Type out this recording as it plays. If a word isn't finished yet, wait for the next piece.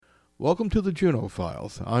Welcome to the Junot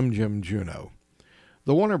Files. I'm Jim Junot.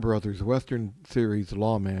 The Warner Brothers Western series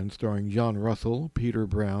Lawman, starring John Russell, Peter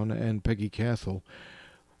Brown, and Peggy Castle,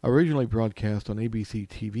 originally broadcast on ABC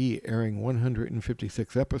TV, airing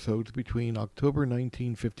 156 episodes between October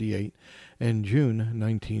 1958 and June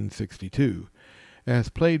 1962. As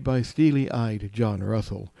played by steely-eyed John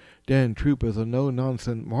Russell, Dan Troop is a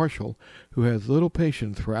no-nonsense marshal who has little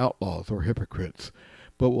patience for outlaws or hypocrites,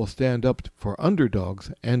 but will stand up for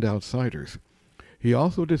underdogs and outsiders. He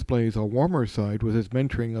also displays a warmer side with his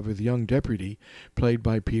mentoring of his young deputy, played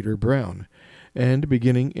by Peter Brown, and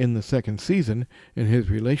beginning in the second season, in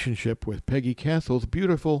his relationship with Peggy Castle's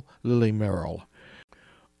beautiful Lily Merrill.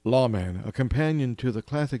 Lawman, a companion to the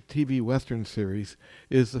classic TV Western series,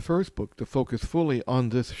 is the first book to focus fully on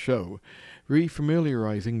this show,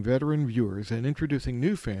 refamiliarizing veteran viewers and introducing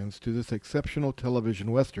new fans to this exceptional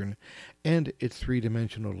television Western and its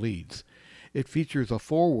three-dimensional leads. It features a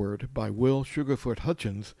foreword by Will Sugarfoot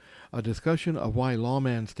Hutchins, a discussion of why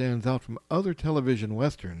Lawman stands out from other television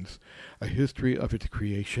Westerns, a history of its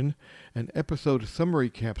creation, an episode summary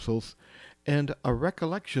capsules, and a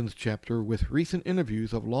recollections chapter with recent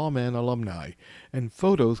interviews of Lawman alumni and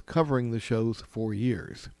photos covering the show's 4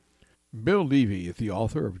 years. Bill Levy is the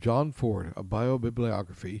author of John Ford, a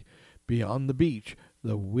biobibliography, Beyond the Beach,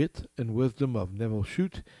 The Wit and Wisdom of Neville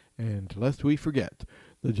Shute, and Lest We Forget,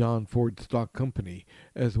 The John Ford Stock Company,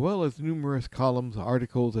 as well as numerous columns,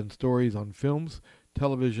 articles, and stories on films,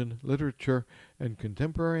 television, literature, and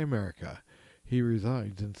contemporary America. He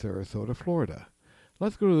resides in Sarasota, Florida.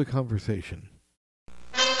 Let's go to the conversation.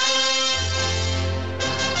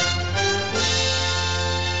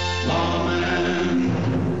 Lawman.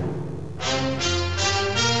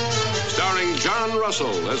 Starring John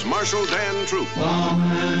Russell as Marshal Dan Troop.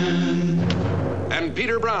 Lawman. And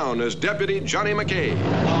Peter Brown as Deputy Johnny McKay.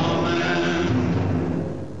 Lawman.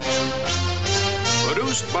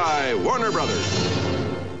 Produced by Warner Brothers.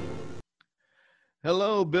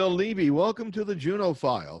 Hello, Bill Levy. Welcome to the Junot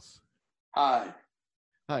Files. Hi.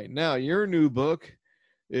 Hi. Now, your new book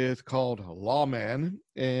is called Lawman,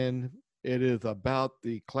 and it is about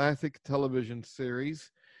the classic television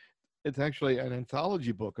series. It's actually an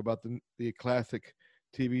anthology book about the classic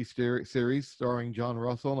TV series starring John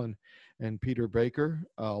Russell and Peter Baker,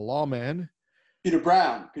 Lawman. Peter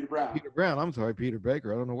Brown. I'm sorry, Peter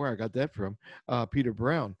Baker. I don't know where I got that from. Peter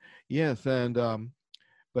Brown. Yes, and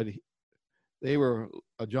they were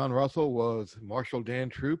John Russell was Marshal Dan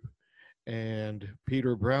Troop, and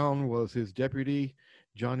Peter Brown was his deputy,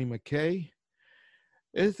 Johnny McKay.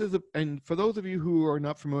 And for those of you who are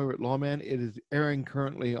not familiar with Lawman, it is airing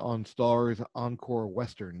currently on Star's Encore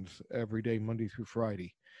Westerns every day, Monday through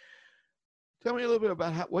Friday. Tell me a little bit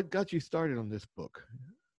about what got you started on this book.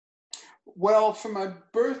 Well, for my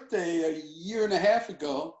birthday a year and a half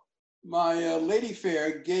ago, my Lady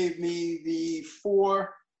Fair gave me the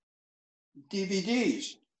 4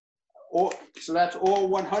 DVDs. So that's all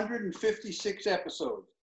 156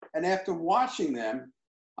 episodes. And after watching them,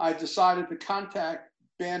 I decided to contact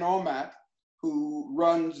Ben Omat, who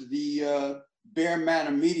runs the Bear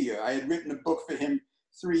Manor Media. I had written a book for him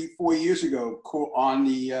 3-4 years ago on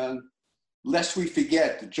the Lest We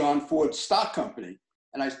Forget, the John Ford Stock Company.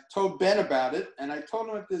 And I told Ben about it, and I told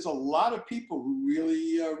him that there's a lot of people who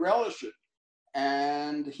really relish it.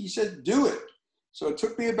 And he said, do it. So it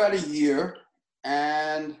took me about a year,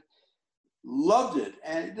 and loved it.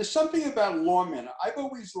 And there's something about Lawman. I've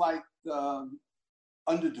always liked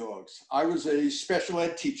underdogs. I was a special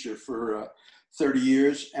ed teacher for 30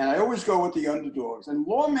 years, and I always go with the underdogs. And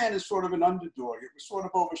Lawman is sort of an underdog. It was sort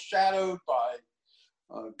of overshadowed by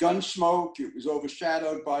Gunsmoke. It was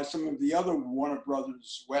overshadowed by some of the other Warner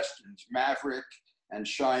Brothers Westerns, Maverick and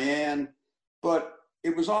Cheyenne. But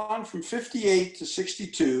it was on from 58 to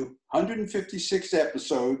 62, 156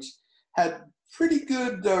 episodes, had pretty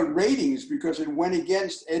good ratings because it went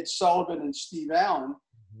against Ed Sullivan and Steve Allen.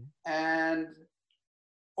 Mm-hmm. And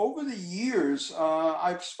over the years,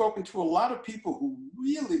 I've spoken to a lot of people who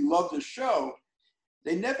really love the show.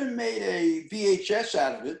 They never made a VHS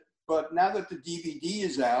out of it, but now that the DVD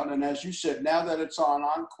is out, and as you said, now that it's on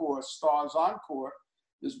Encore, Stars Encore,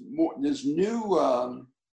 there's new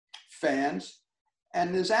fans.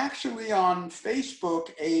 And there's actually on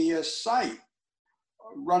Facebook a site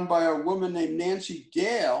run by a woman named Nancy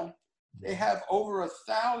Dale. They have over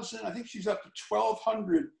 1,000, I think she's up to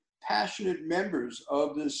 1,200 passionate members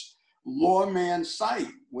of this Lawman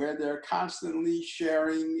site where they're constantly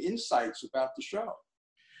sharing insights about the show.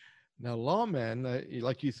 Now, Lawman,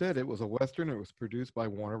 like you said, it was a Western. It was produced by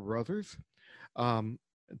Warner Brothers. But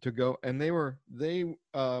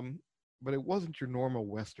it wasn't your normal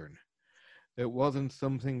Western. It wasn't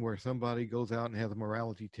something where somebody goes out and has a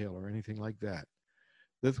morality tale or anything like that.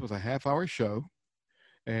 This was a half-hour show,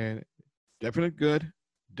 and definite good,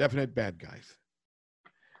 definite bad guys.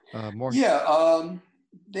 More. Yeah,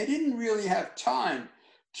 they didn't really have time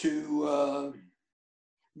to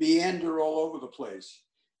meander all over the place.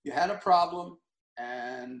 You had a problem,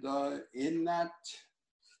 and in that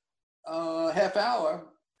half hour,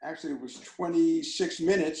 actually it was 26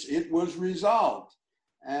 minutes, it was resolved.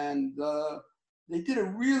 And they did a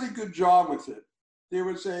really good job with it. There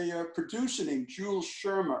was a producer named Jules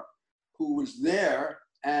Shermer who was there,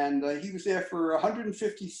 and he was there for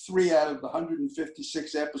 153 out of the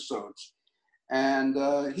 156 episodes.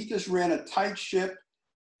 And he just ran a tight ship,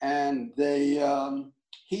 and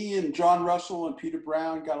he and John Russell and Peter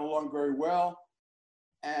Brown got along very well.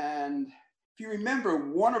 And if you remember,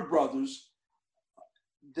 Warner Brothers,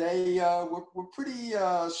 they were pretty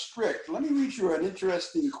strict. Let me read you an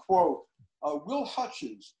interesting quote. Will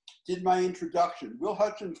Hutchins did my introduction. Will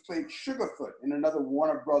Hutchins played Sugarfoot in another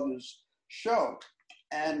Warner Brothers show.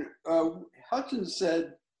 And Hutchins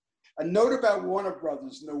said, "A note about Warner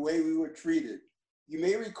Brothers and the way we were treated. You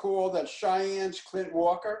may recall that Cheyenne's Clint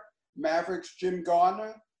Walker, Maverick's Jim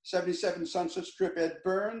Gardner, 77 Sunset Strip Ed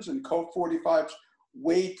Burns, and Colt 45's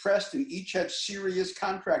Wade Preston each had serious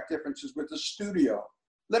contract differences with the studio.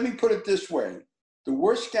 Let me put it this way. The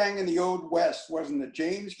worst gang in the Old West wasn't the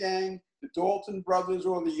James gang, the Dalton brothers,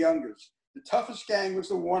 or the Youngers. The toughest gang was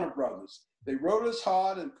the Warner Brothers. They rode us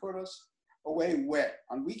hard and put us away wet.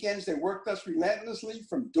 On weekends, they worked us relentlessly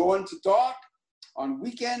from dawn to dark. On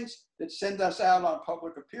weekends, they'd send us out on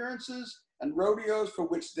public appearances and rodeos for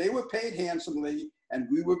which they were paid handsomely and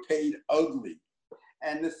we were paid ugly."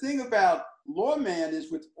 And the thing about Lawman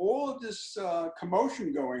is, with all of this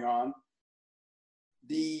commotion going on,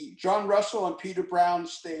 the John Russell and Peter Brown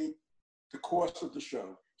stayed the course of the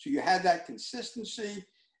show. So you had that consistency,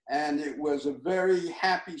 and it was a very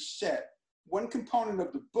happy set. One component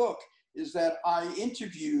of the book is that I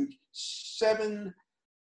interviewed 7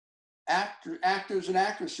 actors and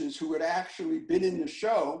actresses who had actually been in the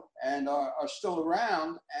show and are still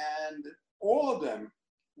around, and all of them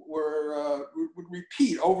would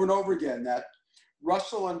repeat over and over again that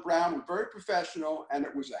Russell and Brown were very professional, and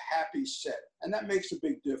it was a happy set, and that makes a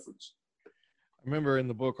big difference. I remember in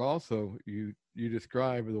the book also you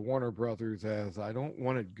describe the Warner Brothers as, "I don't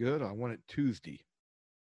want it good, I want it Tuesday."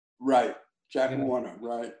 Right, Jack Warner,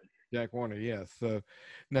 right. Jack Warner, yes.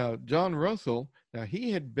 Now, John Russell, now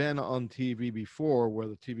he had been on TV before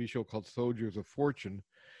with a TV show called Soldiers of Fortune,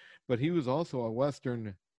 but he was also a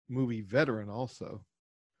Western movie veteran also.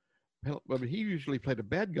 But he usually played a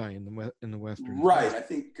bad guy in the Western. Right, I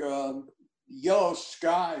think Yellow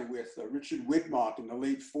Sky with Richard Widmark in the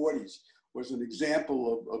late 40s was an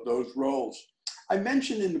example of those roles. I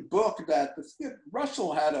mentioned in the book that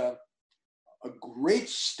Russell had a great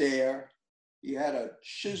stare. He had a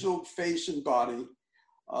chiseled face and body.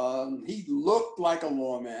 He looked like a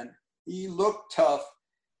lawman. He looked tough.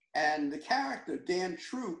 And the character, Dan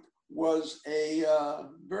Troop, was a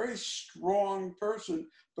very strong person,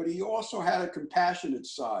 but he also had a compassionate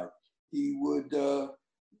side. He would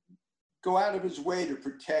go out of his way to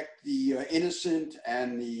protect the innocent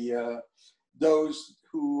and those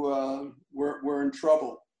who were in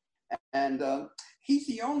trouble. And he's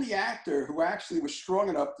the only actor who actually was strong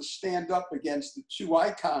enough to stand up against the 2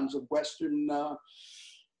 icons of Western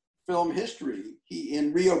film history.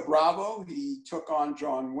 In Rio Bravo, he took on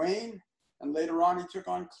John Wayne, and later on he took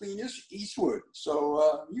on Clint Eastwood.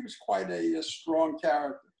 So he was quite a strong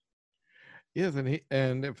character. Yes,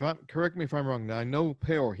 and correct me if I'm wrong. Now I know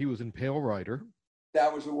he was in Pale Rider.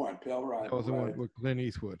 That was the one, Pale Rider. That was the one with Clint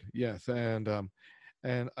Eastwood. Yes, and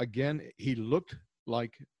again he looked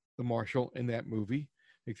like the Marshal in that movie,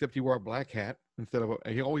 except he wore a black hat instead of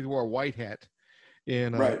he always wore a white hat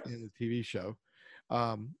in the TV show.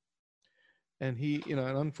 And he, and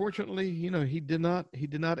unfortunately, he did not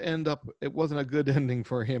end up. It wasn't a good ending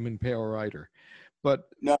for him in Pale Rider,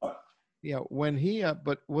 but no. Yeah, when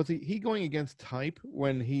but was he going against type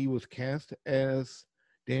when he was cast as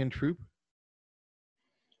Dan Troop?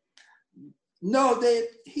 No,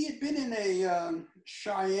 he had been in a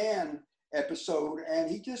Cheyenne episode,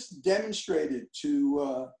 and he just demonstrated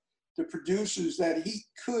to the producers that he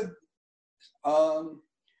could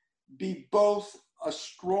be both a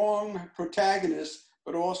strong protagonist,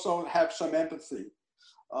 but also have some empathy.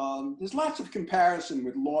 There's lots of comparison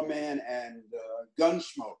with Lawman and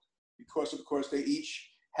Gunsmoke, because of course they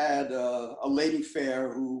each had a lady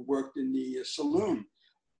fair who worked in the saloon.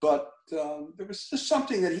 But there was just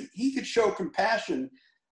something that he could show compassion,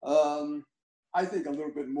 I think a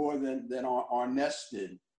little bit more than Arness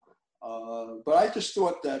did. But I just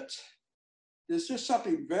thought that there's just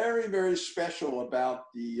something very, very special about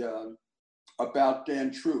about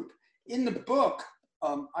Dan Troop. In the book,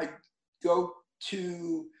 I go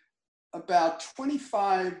to about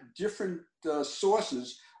 25 different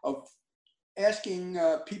sources of asking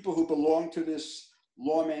people who belong to this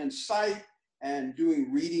Lawman site and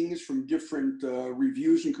doing readings from different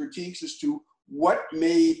reviews and critiques as to what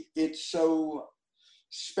made it so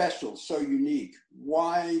special, so unique.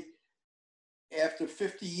 Why, after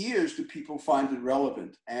 50 years, do people find it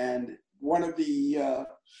relevant? And one of the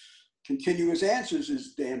continuous answers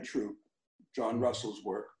is Dan Troop, John Russell's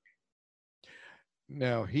work.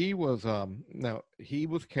 Now he was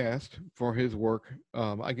cast for his work.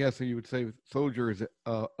 I guess you would say "Soldiers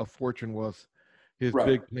of Fortune" was his Right.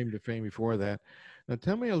 big claim to fame before that. Now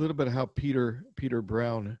tell me a little bit how Peter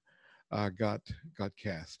Brown got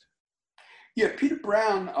cast. Yeah, Peter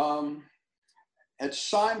Brown had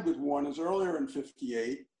signed with Warner's earlier in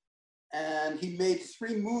 '58, and he made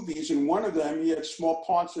 3 movies, and one of them he had small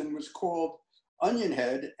parts in was called Onion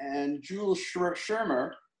Head, and Jules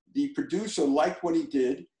Schirmer, the producer, liked what he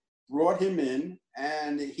did, brought him in,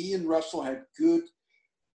 and he and Russell had good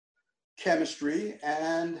chemistry,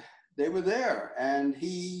 and they were there. And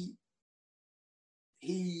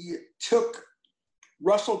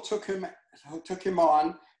Russell took him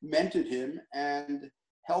on, mentored him, and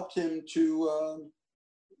helped him to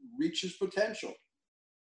reach his potential.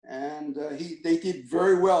 And they did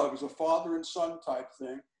very well. It was a father and son type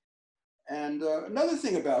thing. And another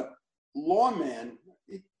thing about Lawman,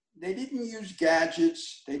 they didn't use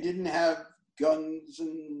gadgets. They didn't have guns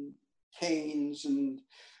and canes and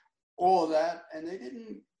all of that. And they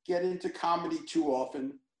didn't get into comedy too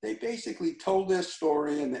often. They basically told their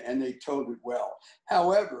story, and they told it well.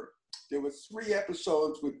 However, there were 3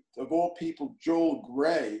 episodes with, of all people, Joel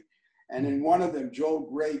Grey. And in one of them,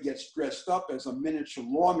 Joel Grey gets dressed up as a miniature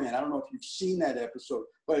lawman. I don't know if you've seen that episode,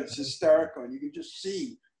 but it's hysterical. And you can just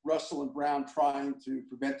see Russell and Brown trying to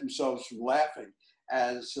prevent themselves from laughing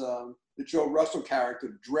as the Joe Russell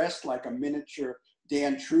character, dressed like a miniature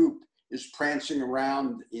Dan Troop, is prancing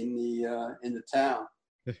around in the town.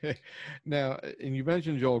 Now, and you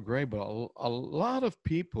mentioned Joel Grey, but a lot of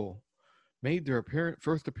people made their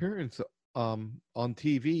first appearance on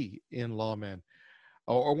TV in Lawman,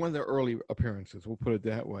 or one of their early appearances. We'll put it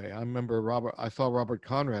that way. I remember I saw Robert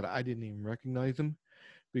Conrad. I didn't even recognize him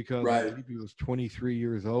because I believe he was 23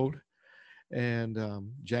 years old, and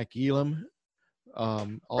Jack Elam,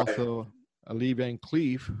 also Lee Van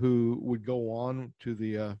Cleef, who would go on to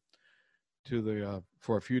the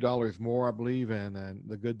for a few dollars more, I believe, and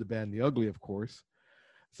The Good, the Bad, and the Ugly, of course.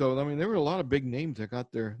 So I mean, there were a lot of big names that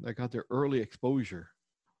got their early exposure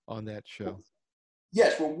on that show.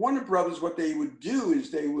 Yes, well, Warner Brothers, what they would do is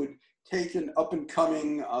they would take an up and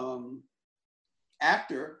coming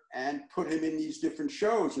actor and put him in these different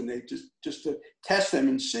shows, and they just to test them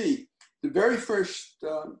and see. The very first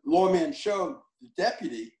Lawman show, The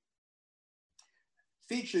Deputy,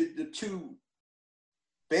 featured the 2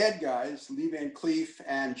 bad guys, Lee Van Cleef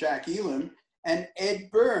and Jack Elam, and Ed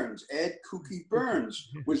Kooky Burns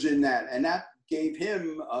was in that. And that gave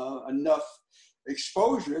him enough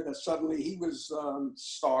exposure that suddenly he was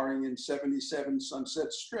starring in 77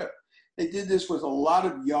 Sunset Strip. They did this with a lot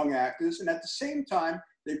of young actors, and at the same time,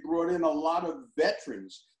 they brought in a lot of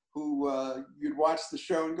veterans who you'd watch the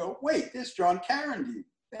show and go, wait, there's John Carradine.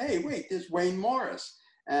 Hey, wait, there's Wayne Morris.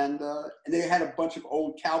 And they had a bunch of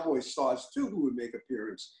old cowboy stars too who would make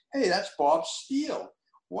appearance. Hey, that's Bob Steele.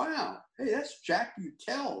 Wow. Hey, that's Jack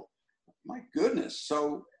Butel. My goodness.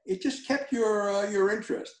 So it just kept your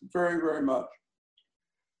interest very, very much.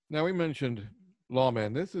 Now, we mentioned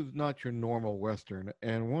Lawman. This is not your normal Western.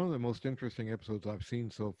 And one of the most interesting episodes I've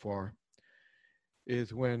seen so far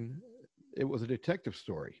is when it was a detective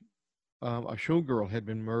story. A showgirl had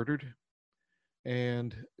been murdered,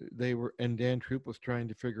 and Dan Troop was trying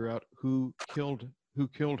to figure out who killed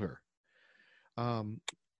her.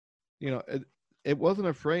 It wasn't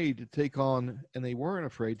afraid to take on, and they weren't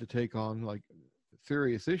afraid to take on like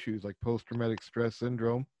serious issues like post-traumatic stress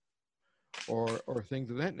syndrome or things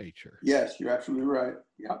of that nature. Yes, you're absolutely right.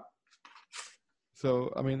 Yeah.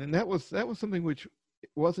 So, I mean, and that was something which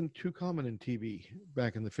wasn't too common in TV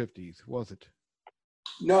back in the 50s, was it?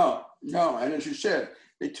 No. And as you said,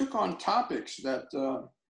 they took on topics that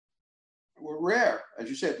were rare. As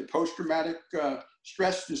you said, the post-traumatic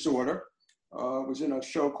stress disorder was in a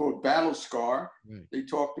show called Battle Scar. Right. They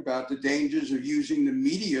talked about the dangers of using the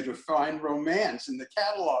media to find romance in the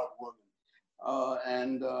catalog woman.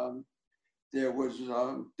 And there was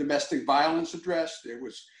domestic violence addressed. There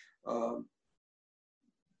was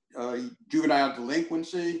juvenile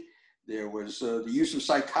delinquency. There was the use of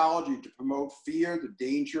psychology to promote fear, the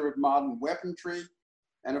danger of modern weaponry,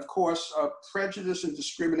 and of course, prejudice and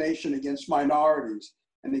discrimination against minorities.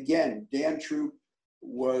 And again, Dan Troop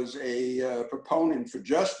was a proponent for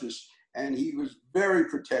justice, and he was very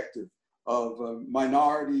protective of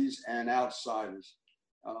minorities and outsiders.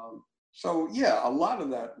 So yeah, a lot of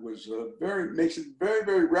that was makes it very,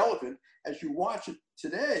 very relevant as you watch it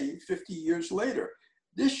today, 50 years later.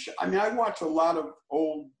 I watch a lot of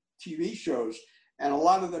old TV shows, and a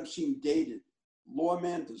lot of them seem dated.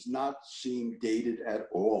 Lawman does not seem dated at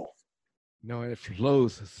all. No, and it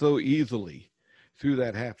flows so easily through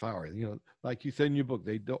that half hour. You know, like you said in your book,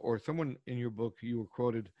 or someone in your book, you were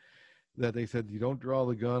quoted that they said you don't draw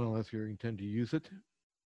the gun unless you intend to use it.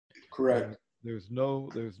 Correct. There's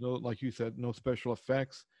no, like you said, no special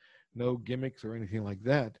effects, no gimmicks or anything like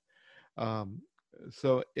that. And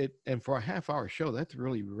for a half-hour show, that's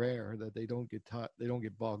really rare that they don't get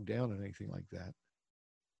bogged down in anything like that.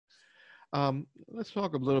 Let's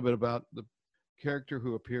talk a little bit about the character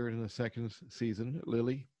who appeared in the second season,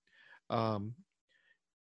 Lily.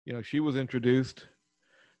 She was introduced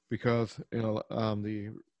because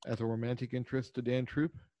as a romantic interest to Dan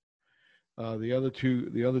Troop. The other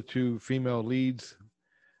two female leads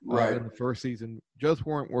in the first season just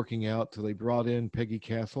weren't working out, so they brought in Peggy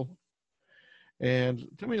Castle. And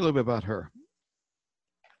tell me a little bit about her.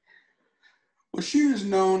 Well, she was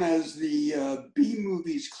known as the B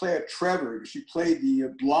movies Claire Trevor. She played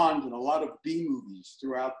the blonde in a lot of B movies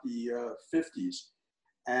throughout the 50s.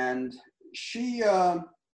 And she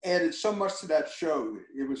added so much to that show.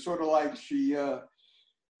 It was sort of like she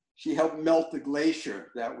helped melt the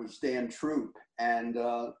glacier that was Dan Troop. And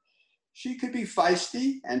she could be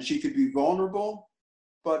feisty and she could be vulnerable,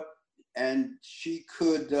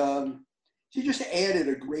 she just added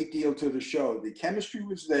a great deal to the show. The chemistry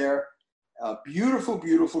was there. A beautiful,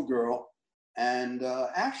 beautiful girl. And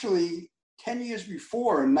actually, 10 years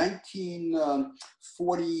before, in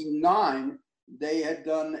 1949, they had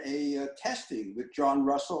done a testing with John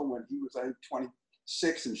Russell when he was, I think,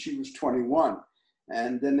 26 and she was 21.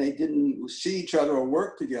 And then they didn't see each other or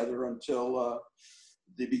work together until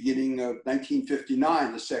the beginning of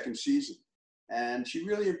 1959, the second season. And she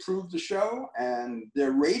really improved the show. And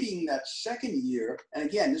their rating that second year, and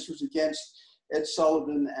again, this was against Ed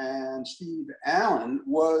Sullivan and Steve Allen,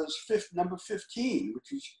 was number 15, which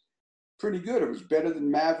was pretty good. It was better than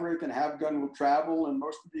Maverick and Have Gun Will Travel and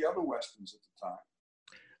most of the other Westerns at the time.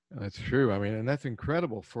 That's true. I mean, and that's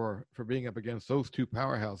incredible for being up against those two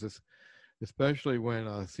powerhouses, especially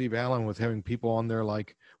when Steve Allen was having people on there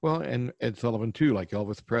and Ed Sullivan too, like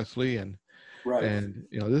Elvis Presley. And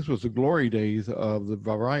this was the glory days of the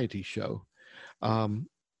variety show.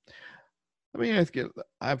 Let me ask you,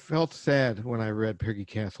 I felt sad when I read Peggy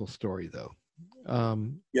Castle's story, though.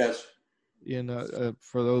 Yes.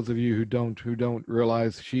 For those of you who don't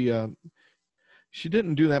realize, she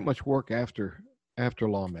didn't do that much work after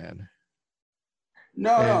Lawman.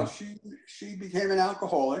 No, she became an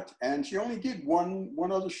alcoholic, and she only did one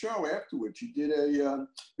other show afterwards. She did a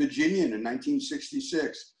Virginian in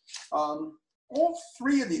 1966. All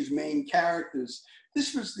three of these main characters,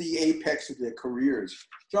 this was the apex of their careers.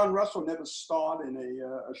 John Russell never starred in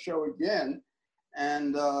a show again,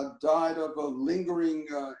 and died of a lingering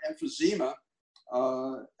emphysema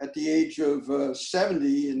at the age of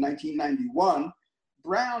 70 in 1991.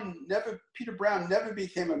 Peter Brown never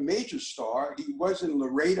became a major star. He was in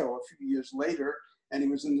Laredo a few years later, and he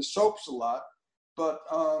was in the soaps a lot, but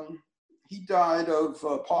he died of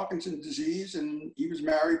Parkinson's disease, and he was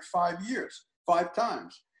married 5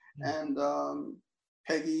 times. And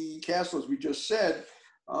Peggy Castle, as we just said,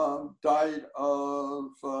 died of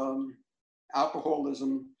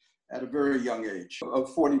alcoholism at a very young age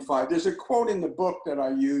of 45. There's a quote in the book that I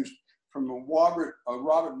used from Robert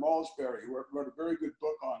Malsbury, who wrote a very good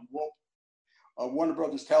book on Warner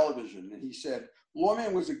Brothers Television. And he said,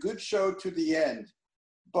 Lawman was a good show to the end,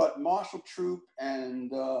 but Marshall Troop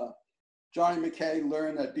and Johnny McKay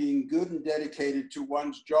learned that being good and dedicated to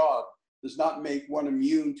one's job does not make one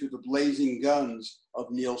immune to the blazing guns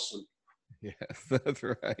of Nielsen. Yes, that's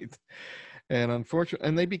right. And unfortunately,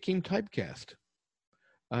 and they became typecast.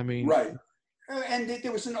 I mean, right. And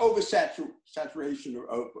there was an oversaturation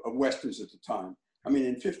of Westerns at the time. I mean,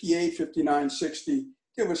 in 58, 59, 60,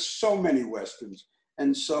 there were so many Westerns.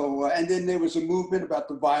 And so, and then there was a movement about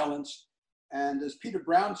the violence. And as Peter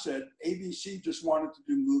Brown said, ABC just wanted to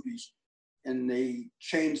do movies, and they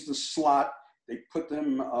changed the slot. They put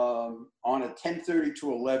them on at 10:30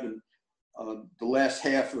 to 11, the last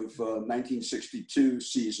half of 1962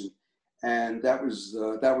 season. And that was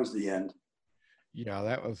the end. Yeah,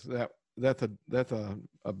 that that's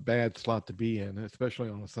a bad slot to be in, especially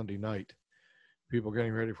on a Sunday night. People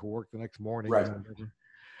getting ready for work the next morning. Right.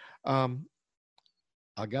 Um,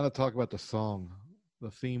 I got to talk about the song,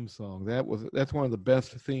 the theme song. That's one of the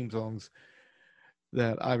best theme songs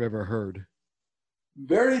that I've ever heard.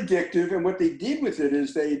 Very addictive. And what they did with it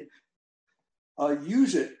is they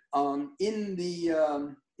use it in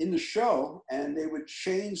the show, and they would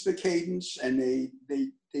change the cadence, and they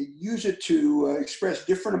use it to express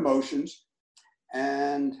different emotions.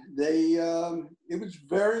 And it was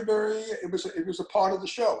it was a part of the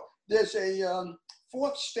show. There's a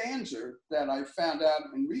fourth stanza that I found out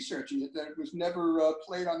in researching it that it was never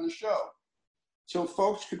played on the show. Till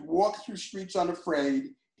folks could walk through streets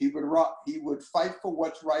unafraid, he would fight for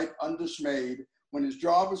what's right undismayed. When his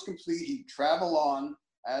job was complete, he'd travel on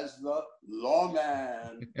as the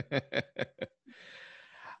lawman.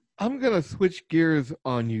 I'm going to switch gears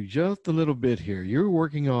on you just a little bit here. You're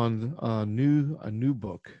working on a new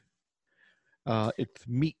book. It's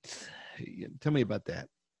Meats. Tell me about that.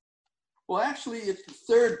 Well, actually, it's the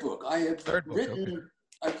third book.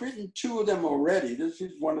 I've written two of them already. This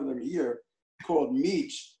is one of them here, called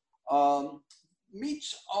Meats.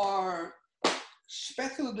 Meats are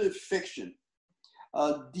speculative fiction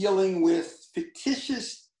dealing with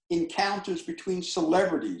fictitious encounters between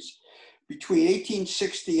celebrities between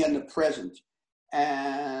 1860 and the present.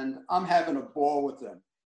 And I'm having a ball with them.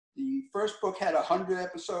 The first book had 100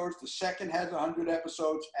 episodes. The second has 100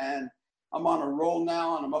 episodes. And I'm on a roll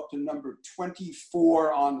now, and I'm up to number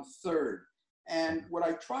 24 on the third. And what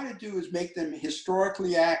I try to do is make them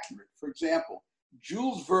historically accurate. For example,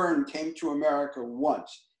 Jules Verne came to America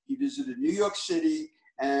once. He visited New York City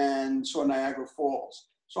and saw Niagara Falls.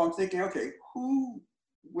 So I'm thinking, okay, who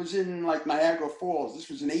was in like Niagara Falls? This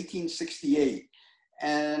was in 1868.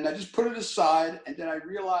 And I just put it aside, and then I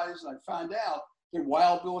realized, and I found out that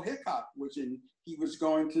Wild Bill Hickok was in. He was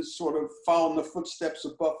going to sort of follow in the footsteps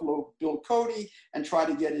of Buffalo Bill Cody and try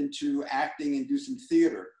to get into acting and do some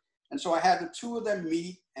theater. And so I had the two of them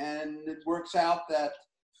meet, and it works out that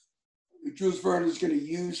Jules Verne is going to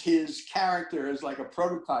use his character as like a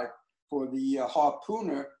prototype for the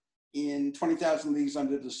harpooner in 20,000 Leagues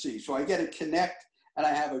Under the Sea. So I get to connect, and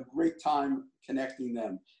I have a great time connecting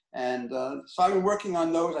them. And so I've been working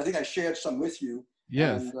on those. I think I shared some with you.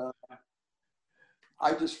 Yes. And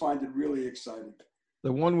I just find it really exciting.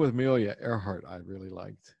 The one with Amelia Earhart I really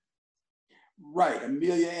liked. Right.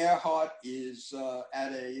 Amelia Earhart is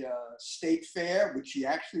at a state fair, which she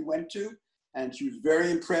actually went to, and she was very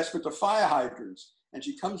impressed with the fire hydrants. And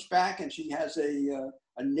she comes back, and she has a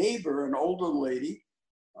neighbor, an older lady,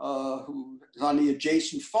 who is on the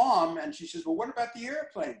adjacent farm, and she says, well, what about the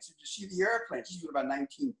airplanes? Did you see the airplanes? This was about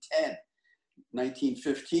 1910,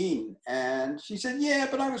 1915. And she said, yeah,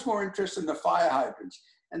 but I was more interested in the fire hydrants.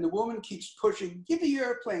 And the woman keeps pushing, give the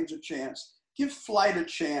airplanes a chance. Give flight a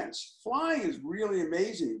chance. Flying is really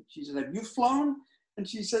amazing. She said, have you flown? And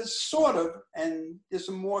she says, sort of. And there's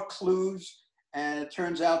some more clues. And it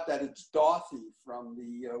turns out that it's Dorothy from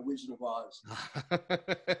the Wizard of Oz.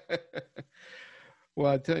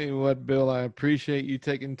 Well, I tell you what, Bill, I appreciate you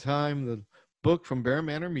taking time. The book from Bear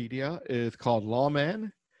Manor Media is called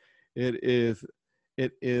Lawman. It is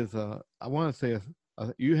I want to say,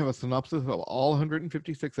 you have a synopsis of all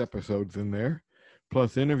 156 episodes in there,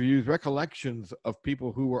 plus interviews, recollections of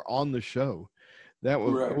people who were on the show. That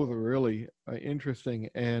was really interesting.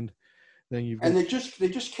 And then they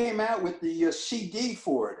just came out with the CD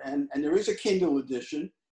for it, and there is a Kindle edition.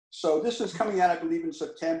 So this is coming out, I believe, in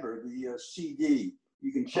September. The CD,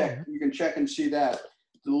 you can check. You can check and see that.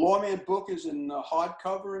 The Lawman book is in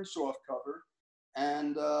hardcover and softcover,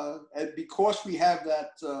 and because we have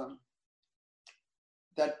that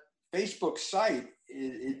Facebook site,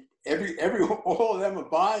 all of them are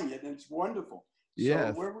buying it, and it's wonderful.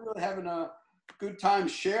 Yeah. So we're really having a good time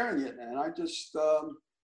sharing it, and I just.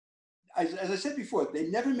 As I said before, they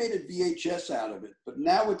never made a VHS out of it, but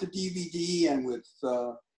now with the DVD and with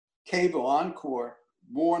cable Encore,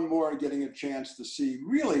 more and more are getting a chance to see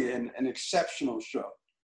really an exceptional show.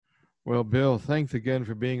 Well, Bill, thanks again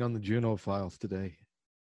for being on the Junot Files today.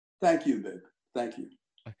 Thank you, Big. Thank you.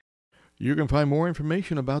 You can find more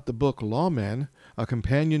information about the book Lawman, a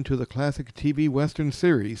companion to the classic TV Western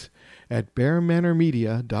series, at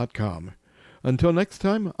bearmanormedia.com. Until next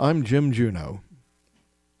time, I'm Jim Junot.